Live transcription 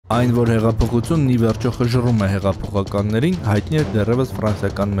Այն, որ հեղափոխությունն ի վերջո խժռում է հեղափոխականներին, հայտնի էր դեռևս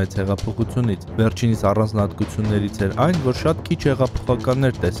ֆրանսիական մեծ հեղափոխությունից։ Վերջինիս առանձնահատկություններից էր այն, որ շատ քիչ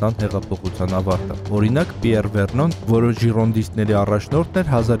հեղափոխականներ տեսան հեղափոխության ավարտը։ Օրինակ, Պիեր Վերնոն, որը ժիրոնդիստների առաջնորդն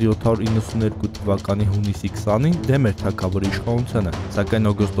էր, 1792 թվականի հունիսի 20-ին դեմ էր թագավորի իշխանությանը,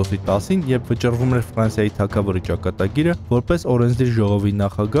 սակայն օգոստոսի 10-ին, երբ վճռվում էր Ֆրանսիայի թագավորի ճակատագիրը, որպես օրենսդիր ժողովի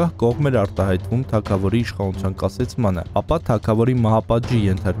նախագահ կողմ էր արտահայտվում թագավորի իշխանության կասեցմանը, ապա թագավորի մահապատժի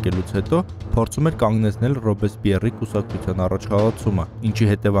ենթարկելուց հետո փորձում էր կանգնեցնել Ռոբեսպիերի կուսակցության առաջխաղացումը, ինչի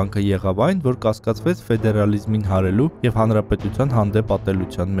հետևանքը եղավ այն, որ կասկածվեց ֆեդերալիզմին հարելու եւ հանրապետության հանդեպ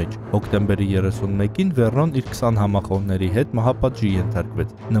ատելության մեջ։ Հոկտեմբերի 31-ին Վերնոն իր 20 համախոհների հետ մահապատժի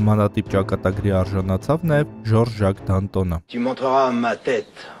ենթարկվեց։ Նմանատիպ ճակատագրի արժանացավ նաեւ Ժորժ Ժակ Դանտոնը։ Tu montreras ma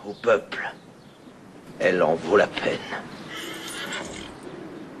tête au peuple. Elle en vaut la peine.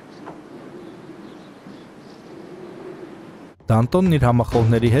 Դանտոնն իր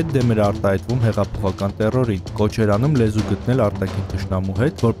համախոհների հետ դեմ էր արտահայտվում հեղափոխական տերորին, կոչ էր անում լեզու գտնել արտաքին թշնամու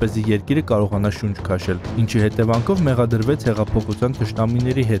հետ, որպեսզի երկիրը կարողանա շունչ քաշել, ինչի հետևանքով մեղադրվեց հեղափոխության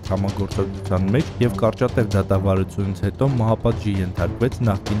թշնամիների հետ համագործակցության մեջ եւ կարճատև դատավարությունից հետո մահապատժի ենթարկվեց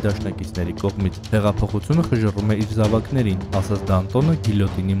նախկին դաշնակիցների կողմից։ Հեղափոխությունը խժռում է իր զավակներին, ասաց Դանտոնը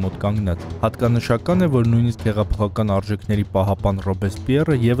գիլյոտինի մոտ կանգնած։ Հատկանշական է, որ նույնիսկ հեղափոխական արժեքների պահապան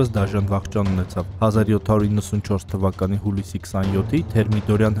Ռոբեսպիերը եւս դաժան վախճան ունեցավ։ 1794 թվականի հուլիսի 27-ի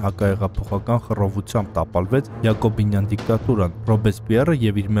Թերմիդորյան հակահեղափոխական խռովությամբ տապալվեց Յակոբինյան դիկտատուրան։ Ռոբեսպիերը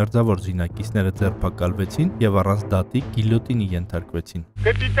եւ իր մերձավոր զինակիցները ձերբակալվեցին եւ առանց դատի գիլյոտինի ենթարկվեցին։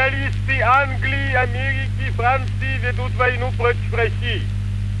 Капиталисты Англии, Америки, Франции ведут войну против России.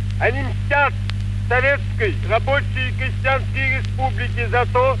 Они мстят Советской рабочей и крестьянской республике за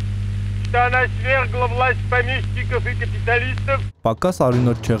то, что она свергла власть помещиков и капиталистов. Պակաս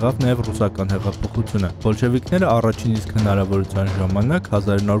արյունոտ չեղավ նաև ռուսական հեղափոխությունը։ Բոլշևիկները առաջին իսկ հնարավորության ժամանակ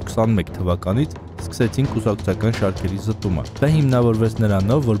 1921 թվականից սկսեցին կուսակցական շարքերի զտումը։ Դա հիմնավորվեց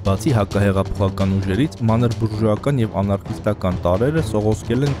նրանով, որ բացի հակահեղափոխական ուժերից, մանր բուրժուական եւ անարխիստական տարրերը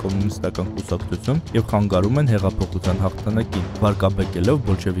սողոսկել են կոմունիստական կուսակցություն եւ խանգարում են հեղափոխության հաղթանակին, վարկաբեկելով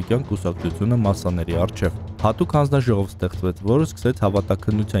բոլշևիկյան կուսակցությունը մասաների առջև։ Հատուկ հանձնաժողով ստեղծվեց, որը սկսեց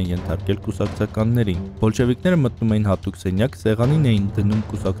հավատաքննության ենթարկել կուսակցականներին։ Բոլշևիկները մտնում էին հատուկ սենյակ, սեղանին էին դնում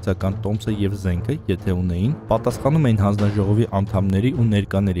կուսակցական տոմսը եւ զենքը, եթե ունեին, պատասխանում էին հանձնաժողովի անդամների ու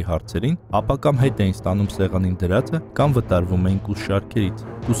ներկաների հարցերին, ապա կամ հետ էին ստանում սեղանին դրածը, կամ վտարվում էին կուսշարքերից։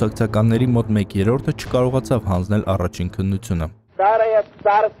 Կուսակցականների մոտ 1/3-ը չկարողացավ հանձնել առաջին քննությունը։ Старая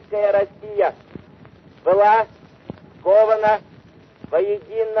царская Россия была скована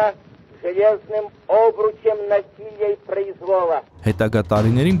воедино железным обручем насилия и произвола. Հետագա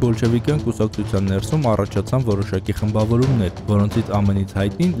տարիներին բոլշևիկյան կուսակցության ներսում առաջացան որոշակի խմբավորումներ, որոնցից ամենից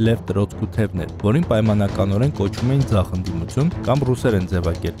հայտնին Լև Տրոցկու-թևն էր, որին պայմանականորեն կոչում էին ձախ ընդդիմություն կամ ռուսերեն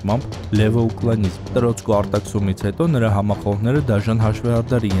ձևակերպմամբ լևոուկլանիզմ։ Տրոցկու արտաքսումից հետո նրա համախոհները դաժան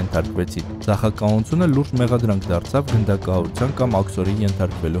հաշվեհարդարի ենթարկվեցին։ Ձախականությունը լուրջ մեղադրանք դարձավ գնդակահարության կամ աքսորի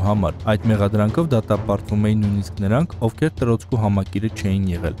ենթարկվելու համար։ Այդ մեղադրանքով դատապարտվում էին նույնիսկ նրանք, ովքեր Տրոցկու համակիրը չէին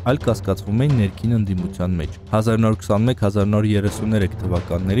եղել, այլ կասկածվում էին ներքին ընդդիմության մեջ։ 1921-1933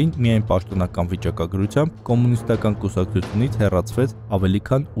 թվականներին միայն պաշտոնական վիճակագրությամբ կոմունիստական կուսակցությունից հեռացվեց ավելի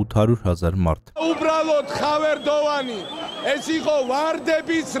քան 800,000 մարդ։ Ուբրալոտ խավերդովանի, ეს იყო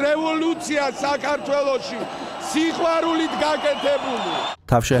ვარდების რევოლუცია საქართველოში, სიყვარულით გაკეთებული։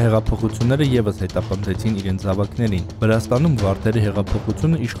 Թավշյա հեղափոխությունները եւս հետապնդեցին իրենց զավակներին։ Վրաստանում Վարդերի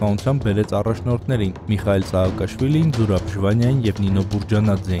հեղափոխությունը իշխանությամբ բերեց առաջնորդներին՝ Միխայել Սահակաշվիլիին, Զուրաբ Ժվանյանին եւ Նինո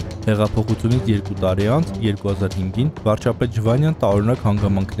Բուրջանաձեին։ Հեղափոխությունից 2 տարի անց 2005-ին վարչապետ Ժվանյան տարօրինակ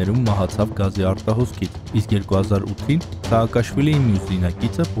հանգամանքներում մահացավ գազի արտահոսքից, իսկ 2008-ին Սահակաշվիլիի մյուս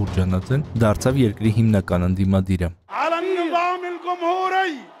զինակիցը Բուրջանաձեն դարձավ երկրի հիմնական ընդդիմադիրը։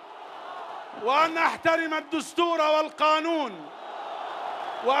 وأن أحترم الدستور والقانون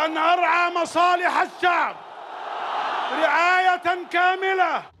وأن أرعى مصالح الشعب رعاية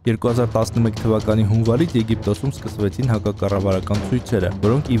كاملة 2011 թվականի հունվարից Եգիպտոսում սկսվեցին հակակառավարական ցույցերը,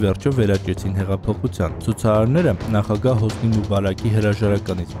 որոնք ի վերջո վերաճեցին հեղափոխության։ Ցուցարարները նախագահ Հոսնի Մուբարակի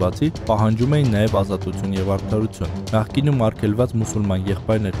հրաժարականից բացի պահանջում էին նաև ազատություն եւ արդարություն։ Նախկինում արգելված մուսուլման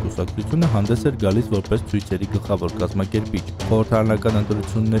եղբայրներ կուսակցությունը հանդես էր գալիս որպես ցույցերի գլխավոր կազմակերպիչ։ Խորհրդարանական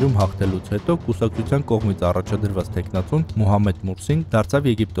ընտրություններում հաղթելուց հետո կուսակցության կողմից առաջադրված տեխնացուն Մուհամեդ Մուրսին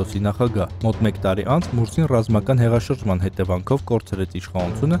դարձավ Եգիպտոսի նախագահ։ Մոտ 1 տարի անց Մուրսին ռազմական հեղաշրջման հետևանքով կորցրեց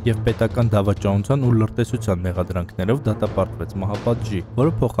իշխանությունը եւ պետական դավաճանության ու լրտեսության մեղադրանքներով դատապարտվեց մահապատժի,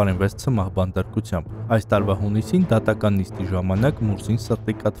 որը փոխարինվեց ցմահ բանտարկությամբ։ Այս տարվա հունիսին դատական նիստի ժամանակ Մուրսին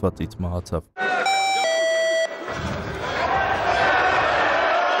սրտի կաթվածից մահացավ։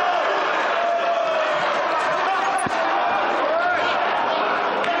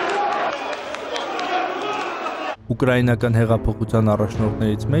 Ուկրաինական հեղափոխության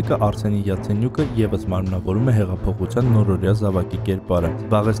առաջնորդներից մեկը Արսենի Յացենյուկը եւս մարմնավորում է հեղափոխության նորօրյա զավակի կերպարը,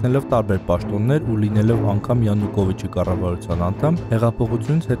 զբաղեցնելով տարբեր պաշտոններ ու լինելով անգամ Յանուկովիչի կառավարության անդամ,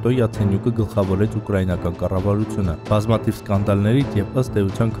 հեղափոխությունից հետո Յացենյուկը գլխավորեց ուկրաինական կառավարությունը։ Բազմաթիվ սկանդալներից եւ ըստ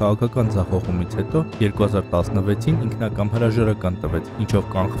էության քաղաքական ձախողումից հետո 2016-ին ինքնական հրաժարական տվեց,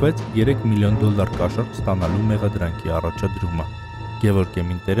 ինչով կանխվեց $3 միլիոն կաշառք ստանալու մեղադրանքի առաջադրումը։ Գևորգ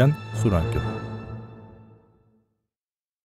Էմին-Teryan, Սուրանկյուն։